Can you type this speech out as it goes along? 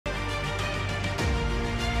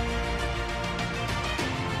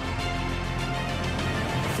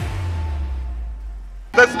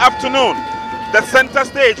afternoon, the center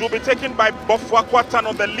stage will be taken by Bofoakwa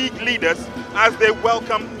Tano, the league leaders, as they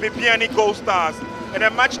welcome Bibiani Gold Stars in a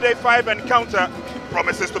match day 5 encounter.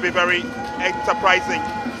 Promises to be very enterprising,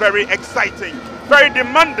 very exciting, very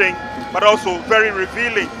demanding, but also very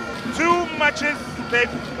revealing. 2 matches they've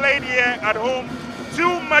played here at home,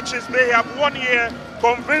 2 matches they have won here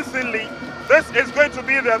convincingly. This is going to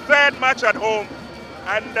be their 3rd match at home,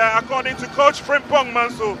 and according to Coach Frimpong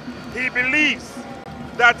Manso, he believes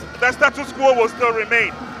that the status quo will still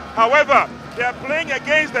remain. However, they are playing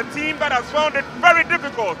against a team that has found it very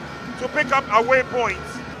difficult to pick up away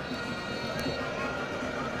points.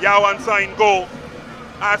 Yawansa in goal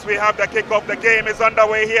as we have the kick-off. The game is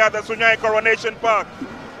underway here at the Sunyai Coronation Park.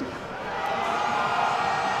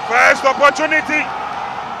 First opportunity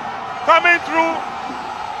coming through.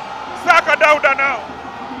 Saka Dauda now.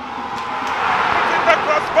 Hitting the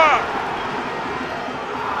crossbar.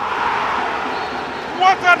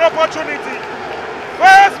 What an opportunity.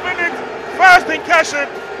 First minute, first incursion,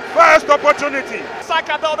 first opportunity.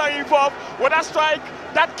 Saka Dauda involved with a strike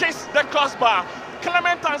that kissed the crossbar.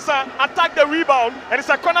 Clement Ansa attacked the rebound, and it's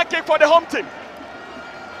a corner kick for the home team.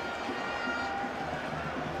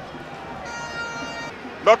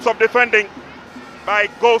 Lots of defending by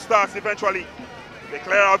Gold Stars eventually. They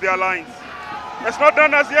clear out their lines. It's not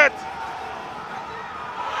done as yet.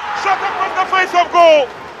 Shot across the face of goal.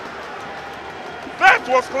 That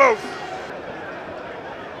was close.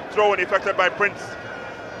 Throw-in effected by Prince.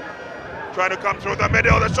 Trying to come through the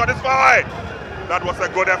middle. The shot is far. That was a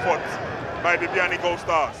good effort by Bibiani Gold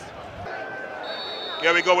Stars.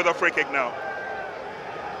 Here we go with a free kick now.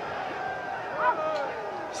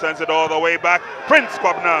 Sends it all the way back. Prince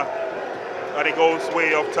Kwabna. And he goes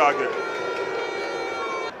way off target.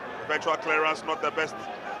 Eventual clearance, not the best.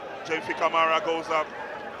 James Kamara goes up.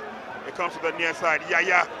 It comes to the near side.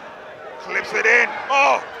 Yaya clips it in.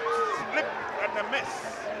 Oh, slip and a miss.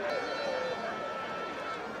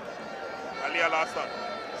 Ali Al-Hassan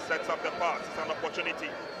sets up the pass. It's an opportunity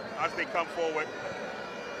as they come forward.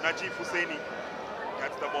 Najib Husseini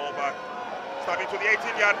gets the ball back. Starting to the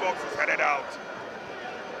 18-yard box, is headed out.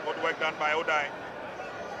 Good work done by Odai.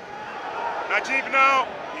 Najib now,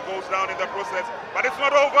 he goes down in the process, but it's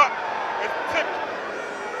not over. It's tipped.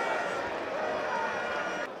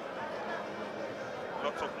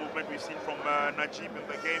 Lots of movement we've seen from Najib in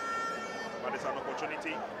the game, but it's an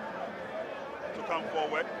opportunity to come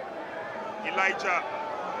forward. Elijah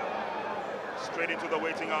straight into the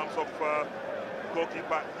waiting arms of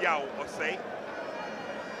goalkeeper Yao Osei.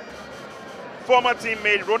 Former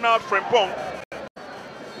teammate Ronald Frimpong.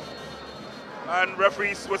 And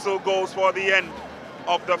referee's whistle goes for the end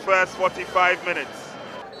of the first 45 minutes.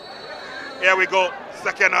 Here we go,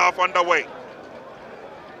 second half underway.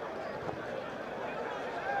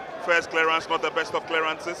 First clearance, not the best of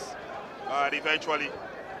clearances, and eventually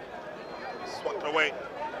swapped away.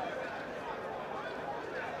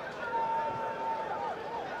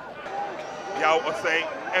 Yao Osei,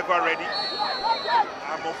 ever ready.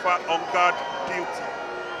 Amofa on guard, duty.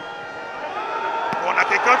 Corner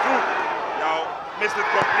kick come through. Yao missed it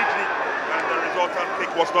completely, and the resultant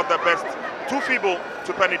kick was not the best. Too feeble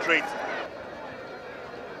to penetrate.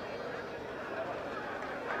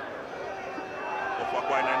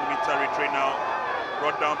 Bofoakwa in enemy territory now,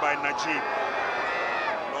 brought down by Najib.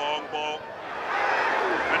 Long ball,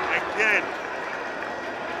 and again.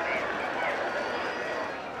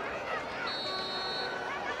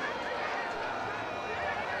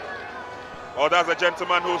 Oh, that's a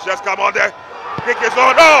gentleman who's just come on there. Kick is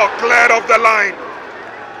on. Oh, cleared off the line.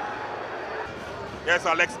 Yes,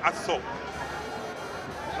 Alex Asso.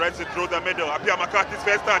 Threads it through the middle. Apia McCarthy's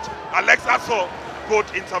first touch. Alex Asso. Good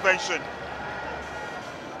intervention.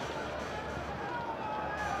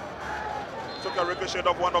 Took a ricochet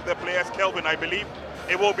of one of the players, Kelvin, I believe.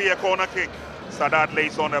 It will be a corner kick. Sadat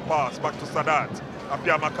lays on a pass. Back to Sadat.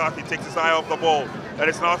 Apia McCarthy takes his eye off the ball. And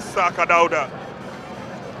it's now Saka Dauda.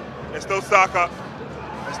 It's still Saka.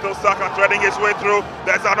 It's still Saka threading his way through.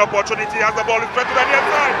 There's an opportunity as the ball is thread to the near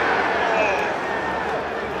side.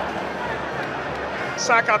 Oh.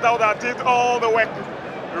 Saka Dauda did all the work.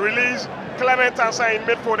 Release Clement Ansa in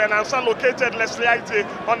midfield, and Ansa located Leslie Aite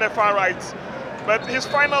on the far right. But his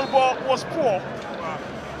final ball was poor.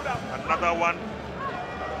 Another one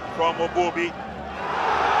from Obobi.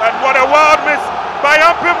 And what a wild miss by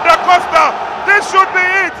Ampim Da Costa. This should be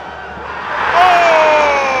it. Oh!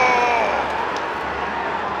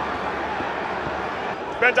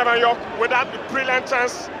 Benjamin York with that brilliant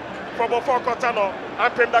chance for Bofoakwa Tano.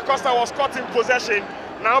 Ampim Da Costa was caught in possession.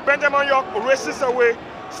 Now Benjamin York races away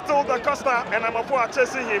Still the Costa and Amapo are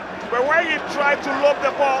chasing him. But when he tried to lob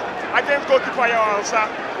the ball against goalkeeper Yawansa,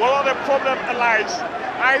 well, the problem lies.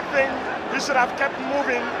 I think he should have kept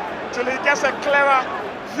moving till he gets a clearer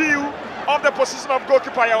view of the position of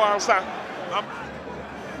goalkeeper Yawansa.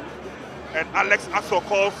 And Alex Asso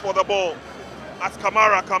calls for the ball as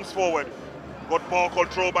Kamara comes forward. Good ball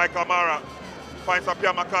control by Kamara. Finds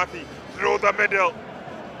Apia McCarthy through the middle.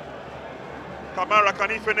 Kamara, can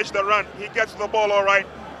he finish the run? He gets the ball all right.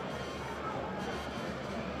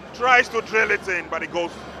 Tries to drill it in, but it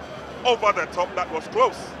goes over the top. That was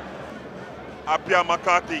close. Apia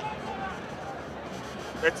McCarthy.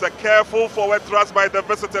 It's a careful forward thrust by the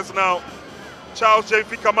visitors now. Charles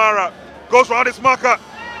J.V. Kamara goes round his marker.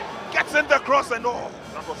 Gets in the cross and oh,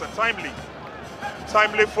 that was a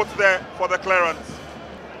timely foot there for the clearance.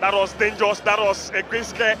 That was dangerous. That was a great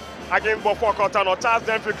scare against Bofoakwa Tano. Charles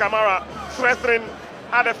J.V. Kamara threatening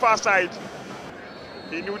at the far side.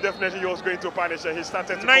 He knew definitely he was going to punish and he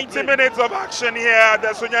started to 90 complain. minutes of action here at the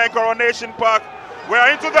Sunyani Coronation Park. We're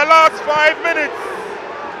into the last 5 minutes.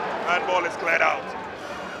 And ball is cleared out.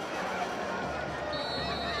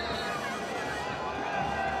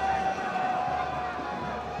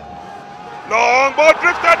 Long ball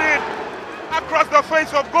drifted in across the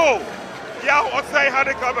face of goal. Yao Osei had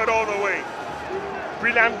it covered all the way.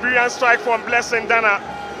 Brilliant strike from Blessing Dana.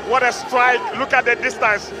 What a strike. Look at the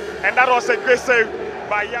distance. And that was a great save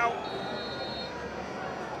by Yao.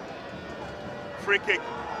 Free kick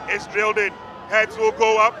is drilled in. Heads will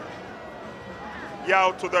go up.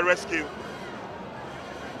 Yao to the rescue.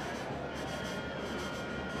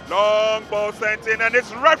 Long ball sent in, and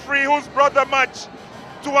it's referee who's brought the match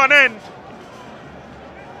to an end.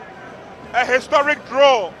 A historic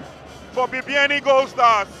draw for Bibiani Gold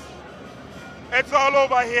Stars. It's all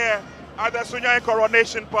over here at the Sunyani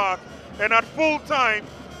Coronation Park. And at full time,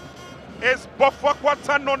 it's Bofoakwa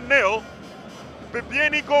Tano 0,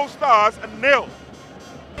 Bibiani Gold Stars 0.